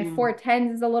 And Mm.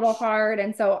 410s is a little hard.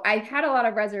 And so I had a lot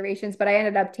of reservations, but I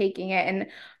ended up taking it and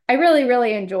I really,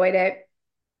 really enjoyed it.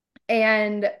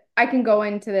 And I can go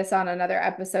into this on another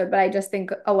episode, but I just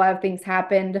think a lot of things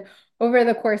happened over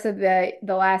the course of the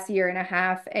last year and a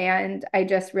half, and I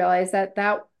just realized that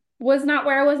that was not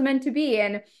where I was meant to be,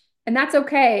 and that's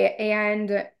okay.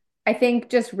 And I think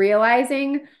just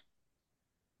realizing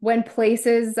when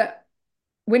places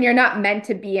when you're not meant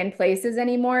to be in places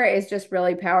anymore is just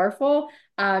really powerful.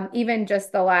 Even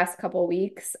just the last couple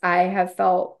weeks, I have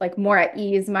felt like more at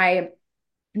ease. My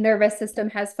nervous system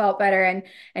has felt better,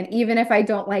 and even if I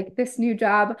don't like this new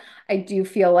job, I do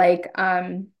feel like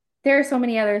there are so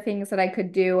many other things that I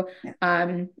could do. Yeah.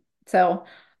 So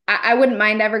I wouldn't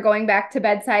mind ever going back to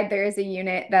bedside. There is a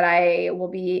unit that I will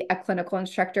be a clinical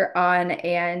instructor on,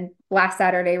 and last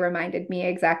Saturday reminded me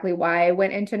exactly why I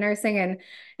went into nursing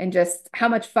and just how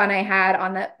much fun I had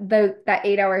on that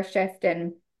 8-hour shift.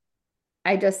 And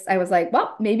I was like,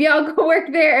 well, maybe I'll go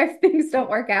work there if things don't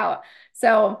work out.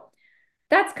 So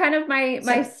that's kind of my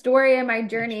So, story and my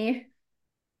journey.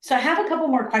 So I have a couple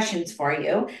more questions for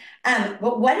you.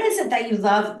 But what is it that you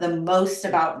love the most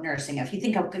about nursing? If you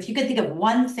could think of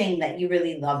one thing that you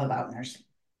really love about nursing.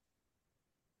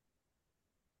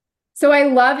 So I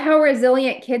love how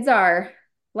resilient kids are.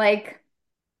 Like,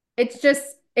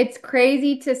 it's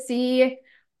crazy to see,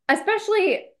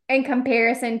 especially in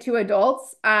comparison to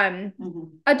adults. Mhm.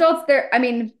 Adults, I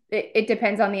mean, it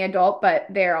depends on the adult, but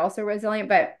they're also resilient.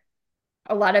 But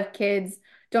a lot of kids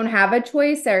don't have a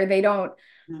choice, or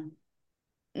Mhm.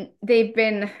 they've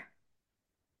been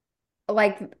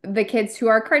like the kids who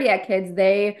are cardiac kids,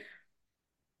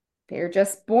 they're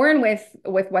just born with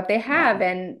what they Yeah. have.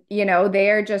 And, they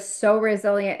are just so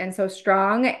resilient and so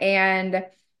strong. And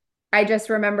I just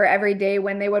remember every day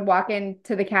when they would walk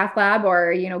into the cath lab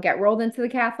or, get rolled into the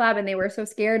cath lab and they were so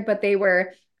scared, but they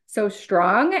were so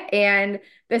strong. And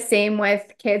the same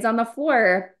with kids on the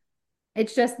floor.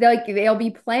 It's just like they'll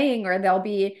be playing or they'll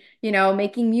be,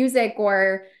 making music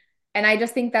and I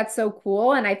just think that's so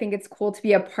cool. And I think it's cool to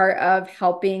be a part of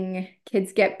helping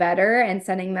kids get better and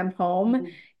sending them home.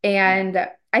 Mhm. Yeah. And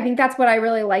I think that's what I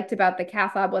really liked about the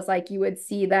cath lab was like you would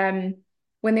see them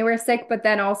when they were sick, but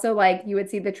then also like you would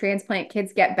see the transplant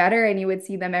kids get better and you would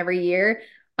see them every year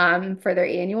for their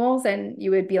annuals and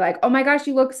you would be like, oh my gosh,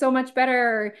 you look so much better.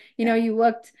 Or, Yeah. you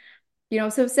looked,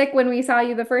 so sick when we saw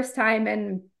you the first time.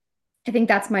 And I think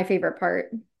that's my favorite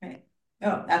part. Right.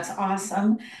 Oh, that's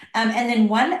awesome. And then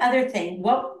one other thing,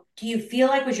 what do you feel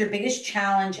like was your biggest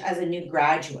challenge as a new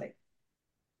graduate?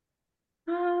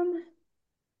 Um,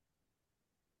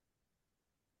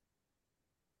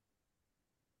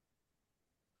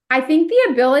 I think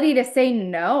the ability to say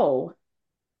no,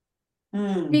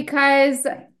 Hmm. because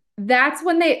Right. that's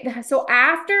when so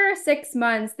after 6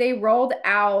 months, they rolled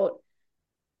out,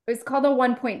 it's called a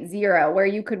 1.0, where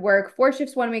you could work 4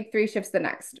 shifts 1 week, 3 shifts the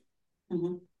next.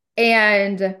 Mhm.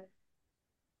 And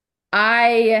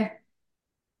I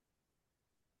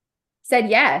said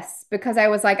yes because I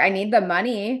was like, I need the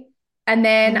money. And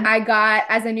then Mhm.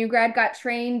 as a new grad, got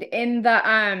trained in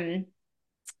the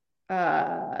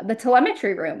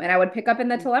telemetry room and I would pick up in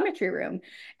the telemetry room.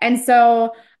 And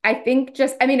so I think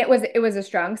I mean, it was a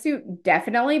strong suit,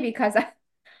 definitely, because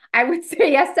I would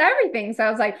say yes to everything. So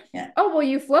I was like, Yeah. oh, will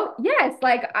you float? Yes.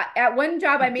 Like at one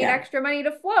job, I made Yeah. extra money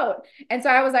to float. And so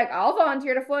I was like, I'll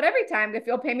volunteer to float every time. If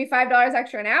you'll pay me $5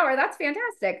 extra an hour, that's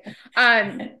fantastic.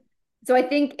 So I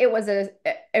think it was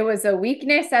a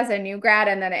weakness as a new grad,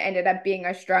 and then it ended up being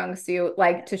a strong suit,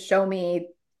 like to show me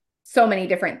so many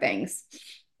different things.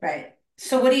 Right.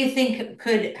 So what do you think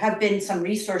could have been some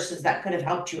resources that could have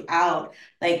helped you out?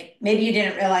 Like maybe you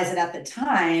didn't realize it at the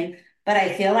time, but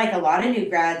I feel like a lot of new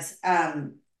grads,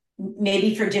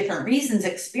 maybe for different reasons,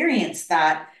 experience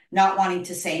that not wanting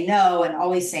to say no and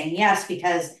always saying yes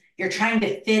because you're trying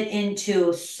to fit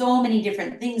into so many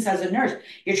different things as a nurse.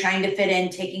 You're trying to fit in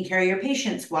taking care of your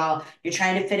patients well. You're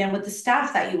trying to fit in with the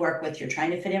staff that you work with. You're trying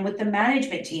to fit in with the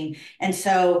management team. And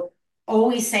so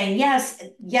always saying yes,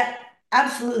 yet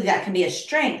absolutely that can be a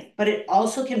strength, but it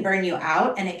also can burn you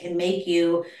out and it can make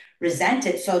you resent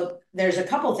it. So there's a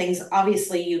couple things.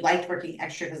 Obviously, you liked working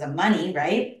extra because of money,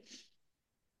 right?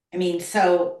 I mean,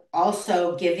 so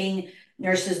also giving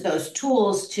nurses those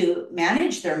tools to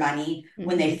manage their money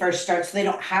when they Mhm. first start so they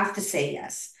don't have to say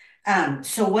yes.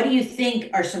 So what do you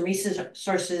think are some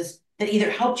resources that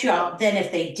either helped you out then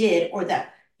if they did, or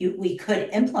that we could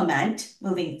implement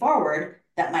moving forward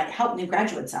that might help new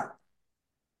graduates out?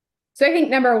 So I think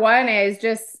number one is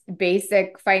just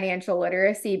basic financial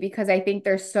literacy because I think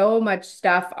there's so much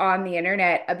stuff on the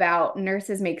internet about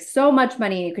nurses make so much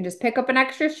money. You can just pick up an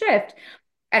extra shift.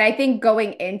 And I think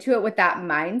going into it with that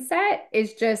mindset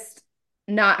is just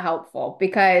not helpful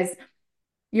because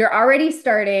you're already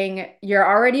starting, you're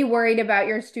already worried about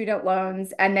your student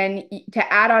loans. And then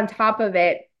to add on top of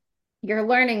it, you're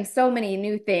learning so many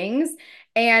new things.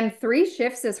 And 3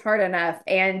 shifts is hard enough.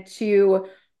 And to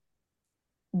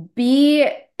be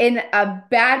in a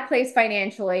bad place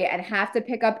financially and have to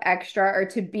pick up extra, or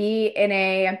to be in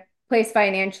a place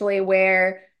financially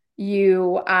where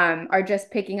you are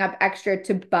just picking up extra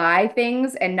to buy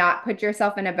things and not put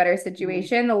yourself in a better Mhm.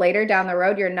 situation, the later down the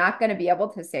road, you're not going to be able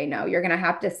to say no. You're going to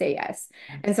have to say yes.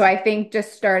 And so I Absolutely. think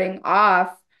just starting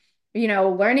off,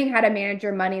 learning how to manage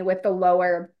your money with the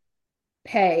lower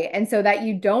pay. And so that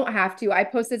you don't have to. I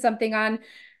posted something on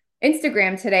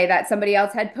Instagram today that somebody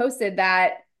else had posted,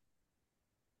 that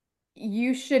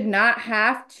you should not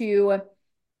have to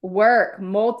work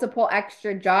multiple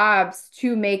extra jobs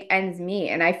to make ends meet.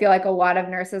 And I feel like a lot of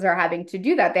nurses are having to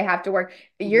do that. They have to work.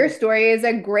 Your Mhm. story is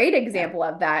a great Yeah. example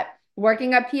of that.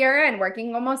 Working a PRN,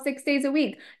 working almost 6 days a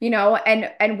week,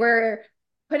 and we're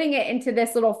putting it into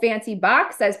this little fancy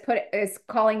box as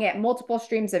calling it multiple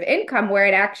streams of income, where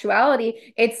in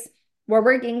actuality, we're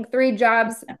working three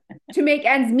jobs to make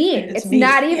ends meet. It's It's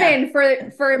not me. Yeah. even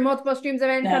for multiple streams of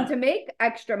income No. to make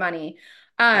extra money.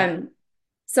 Yeah. Um,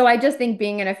 so I just think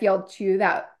being in a field too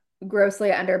that grossly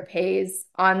underpays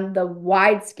on the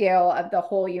wide scale of the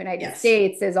whole United Yes.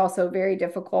 States is also very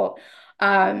difficult.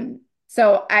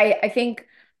 So I think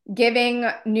giving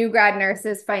new grad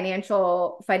nurses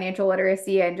financial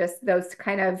literacy and just those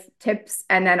kind of tips,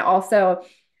 and then also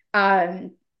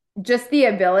um, just the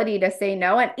ability to say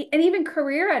no, and even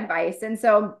career advice. And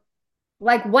so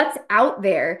like what's out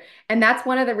there. And that's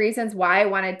one of the reasons why I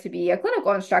wanted to be a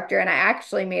clinical instructor. And I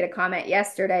actually made a comment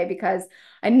yesterday because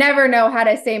I never know how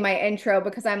to say my intro,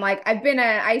 because I'm like, I've been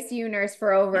an ICU nurse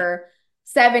for over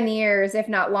 7 years, if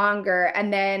not longer.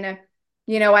 And then,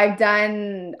 I've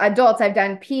done adults, I've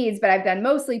done peds, but I've done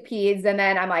mostly peds. And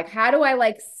then I'm like, how do I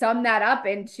like sum that up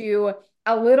into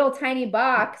a little tiny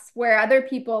box where other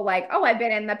people like, oh, I've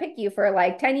been in the PICU for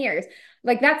like 10 years.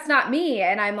 Like that's not me.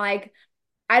 And I'm like,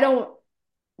 I don't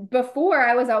before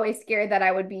I was always scared that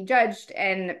I would be judged.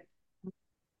 And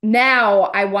now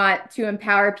I want to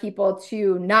empower people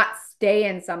to not stay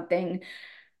in something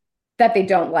that they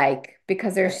don't like,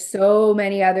 because Right. there's so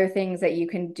many other things that you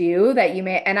can do that you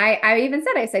may. And I even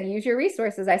said, I said, use your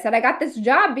resources. I said, I got this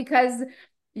job because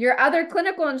your other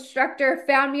clinical instructor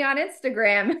found me on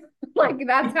Instagram. Like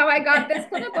that's how I got this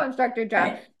clinical instructor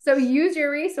job. Right. So use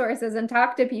your resources and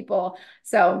talk to people.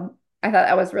 So I thought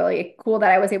that was really cool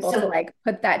that I was able to So like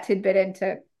put that tidbit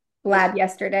into lab yeah,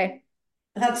 yesterday.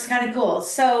 that's kind of cool.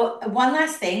 So one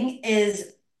last thing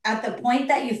is at the point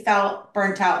that you felt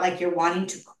burnt out, like you're wanting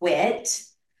to quit,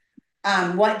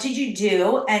 what did you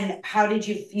do and how did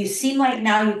you seem like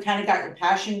now you kind of got your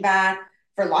passion back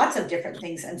for lots of different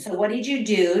things. And so what did you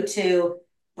do to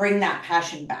bring that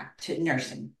passion back to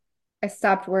nursing? I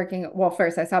stopped working. Well,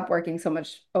 first I stopped working so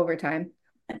much overtime.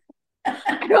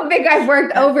 I don't think I've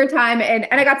worked Yeah. overtime, and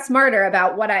I got smarter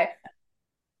about what I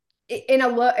in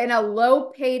a low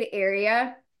paid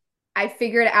area. I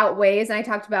figured out ways, and I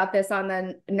talked about this on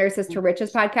the Nurses to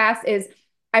Riches podcast, is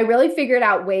I really figured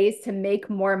out ways to make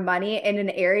more money in an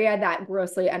area that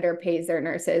grossly underpays their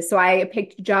nurses. So I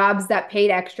picked jobs that paid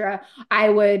extra. I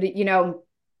would,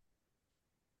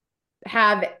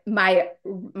 have my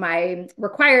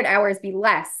required hours be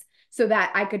less so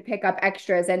that I could pick up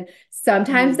extras. And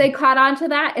sometimes they Mm, caught on to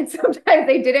that and sometimes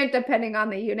they didn't, depending on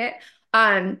the unit.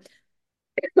 Um,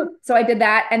 so I did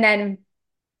that. And then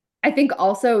I think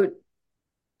also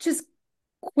just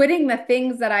quitting the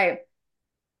things that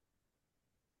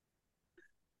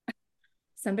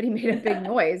somebody made a big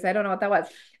noise. I don't know what that was.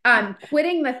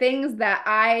 Quitting the things that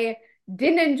I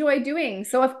didn't enjoy doing.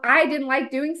 So if I didn't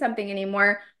like doing something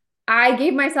anymore, I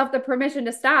gave myself the permission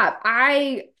to stop.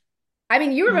 I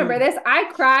mean, you remember mm, this.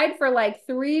 I cried for like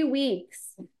 3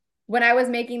 weeks when I was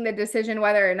making the decision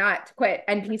whether or not to quit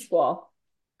NP school.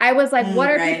 I was like, what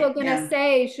are people right. going to Yeah.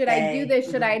 say? Should I do Say, this?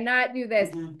 Should I not do this?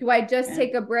 Do I just yeah.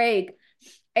 take a break?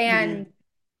 And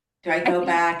Do I I go think,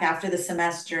 back after the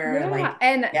semester? yeah. Like,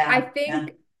 And I yeah, yeah.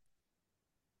 think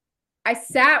I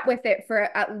sat with it for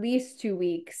at least 2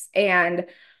 weeks and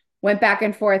went back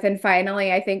and forth. And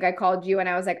finally, I think I called you and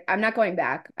I was like, I'm not going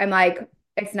back. I'm like,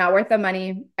 it's not worth the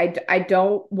money. I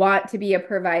don't want to be a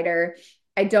provider.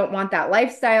 I don't want that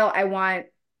lifestyle.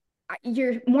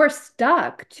 You're more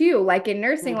stuck too. Like in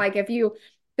nursing, Mm, like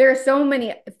there are so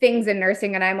many things in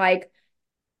nursing, and I'm like,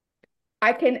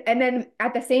 and then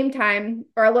at the same time,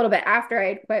 or a little bit after I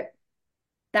had quit,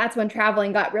 that's when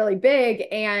traveling got really big,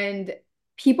 and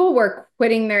people were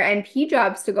quitting their NP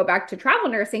jobs to go back to travel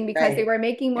nursing because they right. were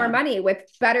making more Yeah. money with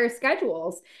better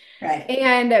schedules. Right.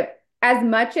 And as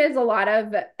much as a lot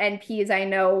of NPs I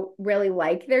know really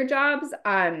like their jobs,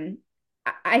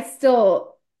 I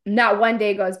still, not one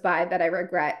day goes by that I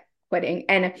regret quitting.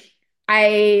 And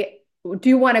I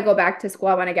do want to go back to school.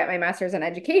 I want to get my master's in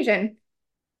education.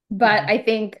 But Mhm. I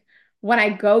think when I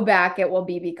go back, it will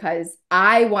be because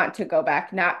I want to go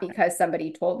back, not because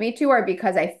somebody told me to or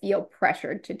because I feel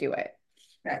pressured to do it.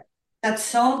 Right. That's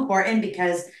so important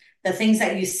because the things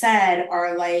that you said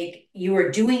are like you were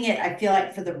doing it, I feel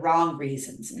like, for the wrong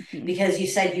reasons. Mhm. Because you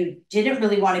said you didn't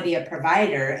really want to be a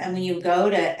provider. And when you go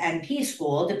to NP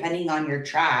school, depending on your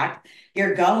track,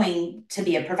 you're going to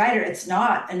be a provider. It's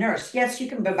not a nurse. Yes, you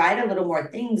can provide a little more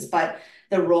things, but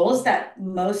the roles that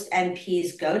most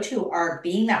NPs go to are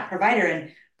being that provider.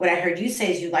 And what I heard you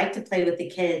say is you like to play with the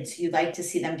kids, you like to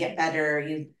see them get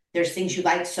better, there's things you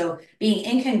like. So being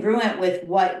incongruent with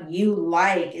what you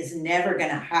like is never going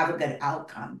to have a good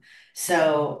outcome.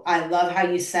 So I love how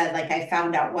you said, like, I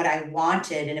found out what I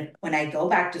wanted. And if, when I go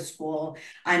back to school,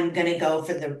 I'm going to go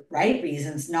for the right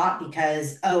reasons, not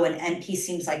because, oh, an NP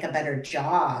seems like a better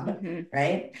job, Mm-hmm.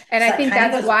 right? And I So that think kind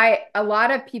of that's goes, why a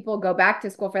lot of people go back to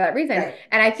school for that reason. right.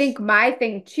 And I think my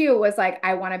thing too was like,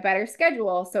 I want a better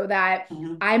schedule so that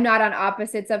Mhm, I'm not on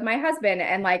opposites of my husband.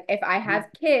 And like, if I have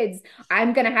mhm, kids,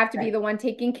 I'm going to have to be right, the one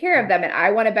taking care of them. And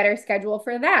I want a better schedule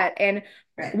for that. And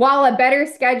right, while a better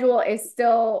schedule is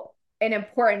still an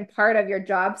important part of your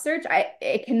job search,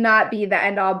 it cannot be the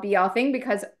end all be all thing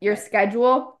because your right.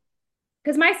 schedule,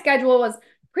 because my schedule was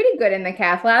pretty good in the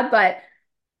cath lab, but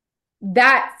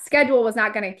that schedule was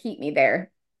not going to keep me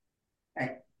there.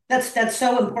 Right. That's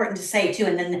so important to say too.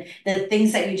 And then the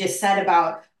things that you just said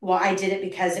about, well, I did it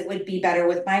because it would be better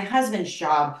with my husband's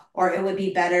job, or it would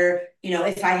be better,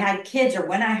 if I had kids or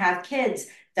when I have kids,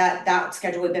 that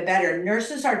schedule would be better.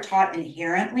 Nurses are taught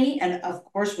inherently, and of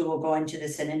course we will go into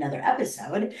this in another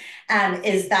episode,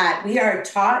 is that we are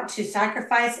taught to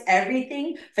sacrifice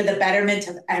everything for the betterment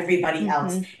of everybody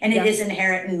else. Mm-hmm. And it Yeah. is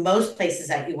inherent in most places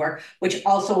that you work, which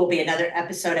also will be another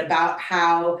episode about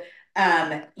how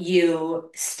you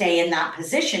stay in that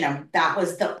position. And that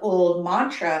was the old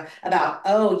mantra about,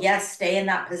 oh, yes, stay in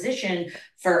that position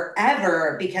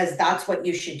forever because that's what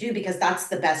you should do, because that's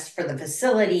the best for the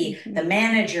facility, Mm-hmm. the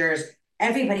managers,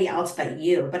 everybody else but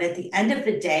you. But at the end of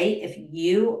the day, if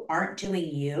you aren't doing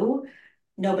you,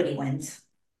 nobody wins.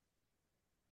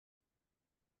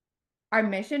 Our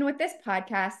mission with this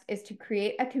podcast is to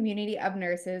create a community of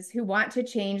nurses who want to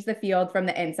change the field from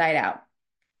the inside out.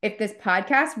 If this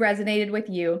podcast resonated with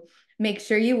you, make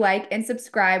sure you like and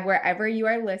subscribe wherever you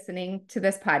are listening to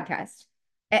this podcast.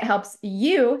 It helps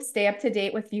you stay up to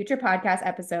date with future podcast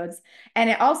episodes, and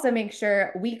it also makes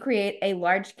sure we create a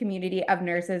large community of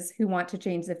nurses who want to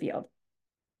change the field.